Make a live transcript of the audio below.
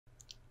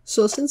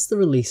So since the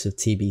release of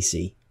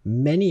TBC,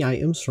 many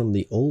items from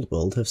the old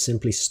world have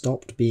simply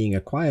stopped being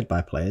acquired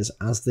by players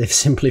as they've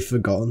simply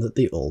forgotten that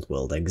the old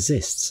world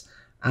exists,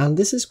 and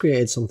this has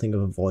created something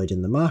of a void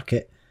in the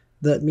market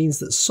that means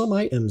that some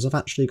items have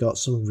actually got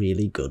some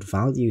really good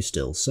value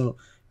still. So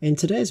in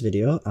today's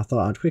video I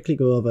thought I'd quickly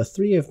go over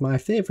 3 of my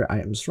favourite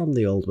items from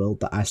the old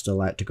world that I still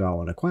like to go out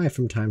and acquire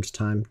from time to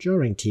time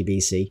during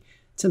TBC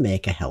to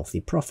make a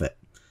healthy profit.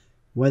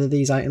 Whether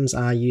these items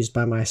are used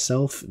by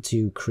myself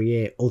to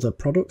create other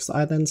products that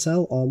I then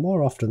sell, or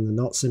more often than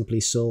not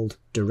simply sold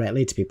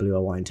directly to people who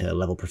are wanting to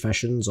level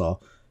professions or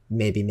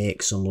maybe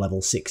make some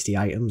level 60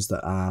 items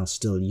that are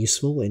still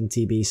useful in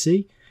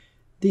TBC,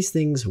 these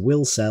things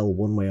will sell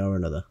one way or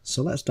another.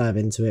 So let's dive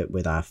into it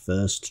with our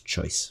first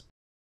choice.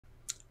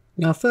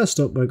 Now first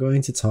up we're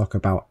going to talk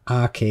about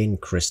arcane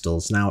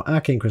crystals. Now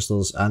arcane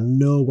crystals are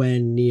nowhere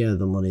near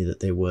the money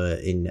that they were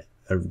in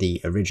the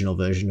original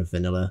version of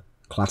Vanilla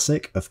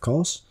Classic, of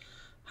course.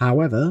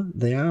 However,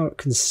 they are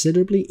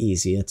considerably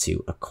easier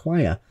to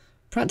acquire.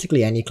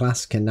 Practically any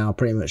class can now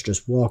pretty much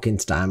just walk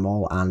into Diamond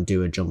Mall and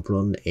do a jump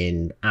run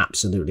in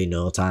absolutely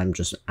no time,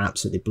 just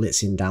absolutely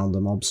blitzing down the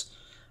mobs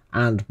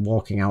and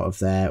walking out of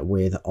there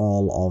with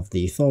all of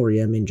the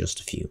thorium in just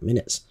a few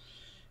minutes.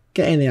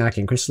 Getting the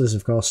arcane crystal is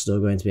of course still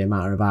going to be a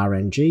matter of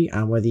RNG,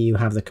 and whether you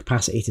have the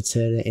capacity to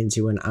turn it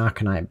into an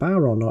arcanite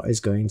bar or not is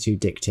going to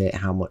dictate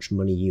how much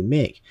money you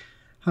make.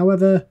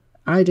 However,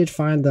 I did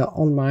find that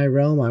on my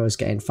realm I was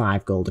getting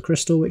 5 gold a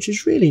crystal, which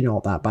is really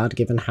not that bad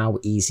given how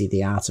easy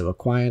they are to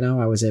acquire now.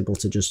 I was able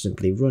to just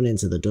simply run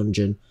into the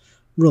dungeon,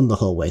 run the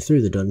whole way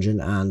through the dungeon,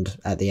 and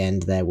at the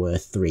end there were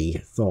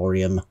 3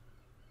 thorium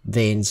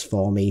veins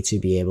for me to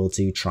be able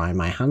to try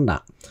my hand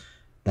at.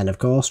 Then of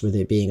course, with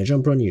it being a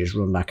jump run, you just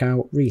run back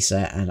out,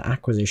 reset, and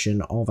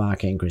acquisition of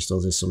arcane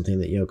crystals is something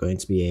that you're going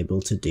to be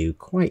able to do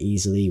quite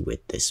easily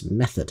with this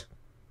method.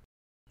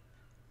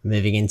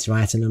 Moving into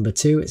item number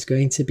 2, it's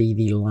going to be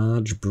the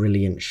large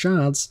brilliant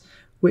shards,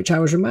 which I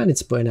was reminded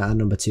to put in at our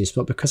number 2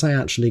 spot because I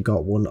actually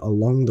got one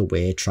along the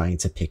way trying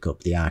to pick up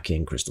the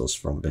arcane crystals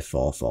from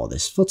before for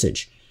this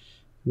footage.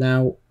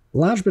 Now,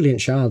 large brilliant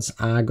shards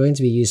are going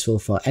to be useful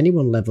for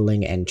anyone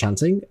leveling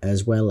enchanting,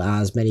 as well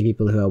as many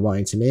people who are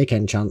wanting to make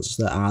enchants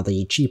that are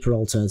the cheaper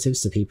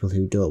alternatives to people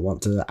who don't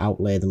want to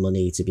outlay the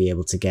money to be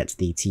able to get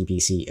the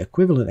TBC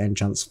equivalent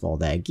enchants for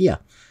their gear.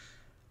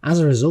 As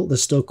a result,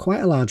 there's still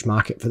quite a large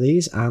market for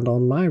these, and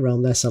on my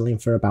realm they're selling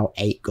for about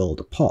 8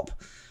 gold a pop,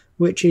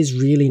 which is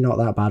really not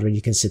that bad when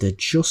you consider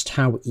just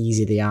how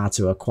easy they are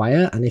to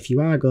acquire, and if you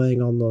are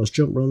going on those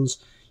jump runs,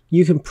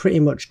 you can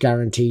pretty much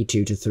guarantee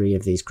 2 to 3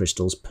 of these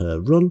crystals per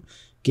run,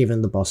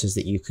 given the bosses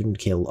that you can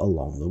kill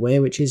along the way,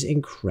 which is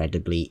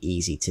incredibly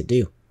easy to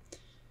do.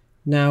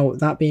 Now,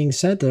 that being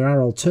said, there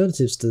are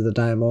alternatives to the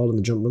Diamond Mall and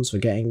the jump runs for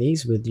getting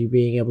these, with you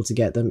being able to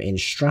get them in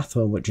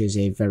Stratholme, which is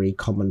a very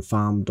common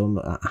farm done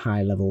at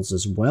high levels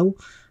as well,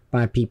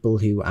 by people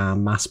who are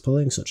mass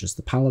pulling, such as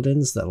the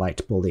paladins that like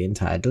to pull the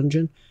entire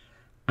dungeon,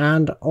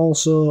 and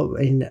also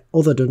in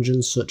other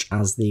dungeons such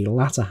as the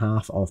latter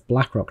half of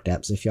Blackrock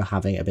Depths if you're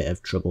having a bit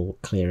of trouble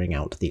clearing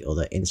out the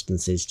other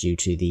instances due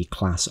to the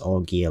class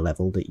or gear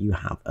level that you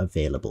have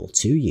available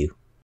to you.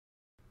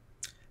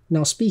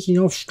 Now speaking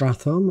of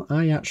Stratholme,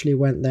 I actually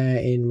went there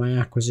in my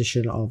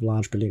acquisition of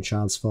large brilliant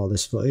shards for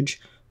this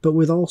footage, but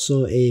with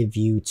also a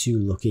view to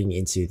looking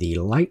into the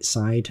light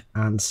side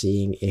and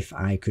seeing if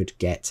I could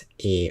get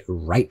a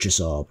Righteous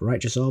Orb.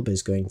 Righteous Orb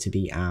is going to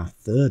be our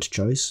 3rd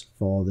choice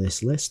for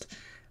this list,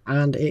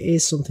 and it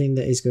is something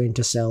that is going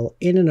to sell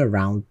in and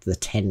around the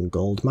 10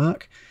 gold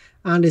mark,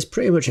 and is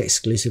pretty much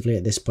exclusively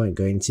at this point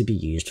going to be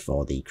used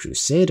for the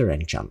Crusader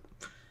enchant.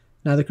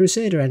 Now the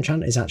Crusader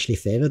enchant is actually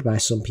favoured by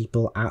some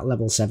people at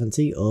level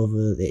 70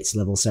 over its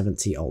level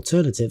 70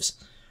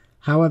 alternatives.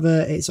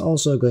 However, it's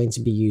also going to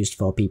be used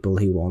for people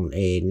who want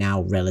a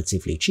now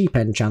relatively cheap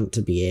enchant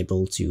to be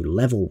able to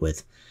level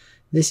with.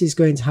 This is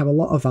going to have a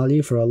lot of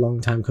value for a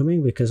long time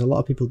coming because a lot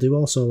of people do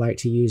also like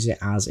to use it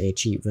as a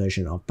cheap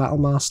version of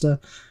Battlemaster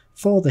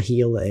for the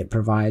heal that it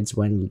provides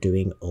when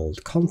doing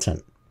old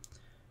content.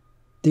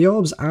 The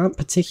orbs aren't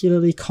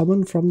particularly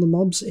common from the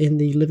mobs in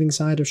the living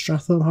side of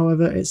Stratholme,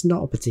 however it's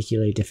not a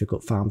particularly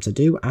difficult farm to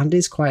do and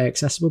is quite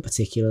accessible,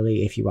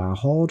 particularly if you are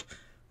Horde,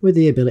 with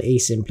the ability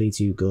simply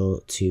to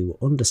go to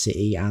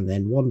Undercity and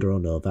then wander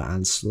on over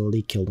and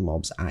slowly kill the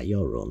mobs at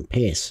your own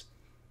pace.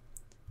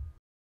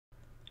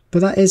 But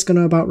that is going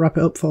to about wrap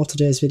it up for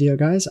today's video,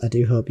 guys. I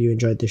do hope you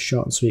enjoyed this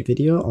short and sweet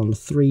video on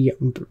 3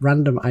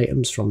 random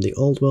items from the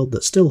old world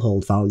that still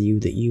hold value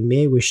that you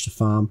may wish to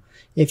farm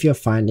if you're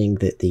finding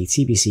that the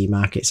TBC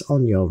markets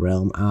on your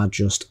realm are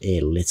just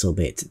a little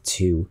bit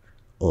too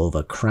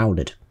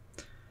overcrowded.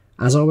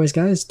 As always,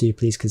 guys, do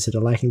please consider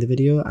liking the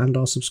video and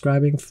or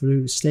subscribing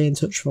to stay in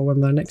touch for when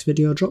my next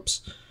video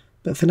drops.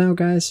 But for now,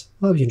 guys,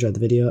 I hope you enjoyed the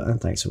video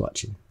and thanks for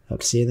watching. Hope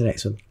to see you in the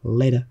next one.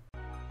 Later.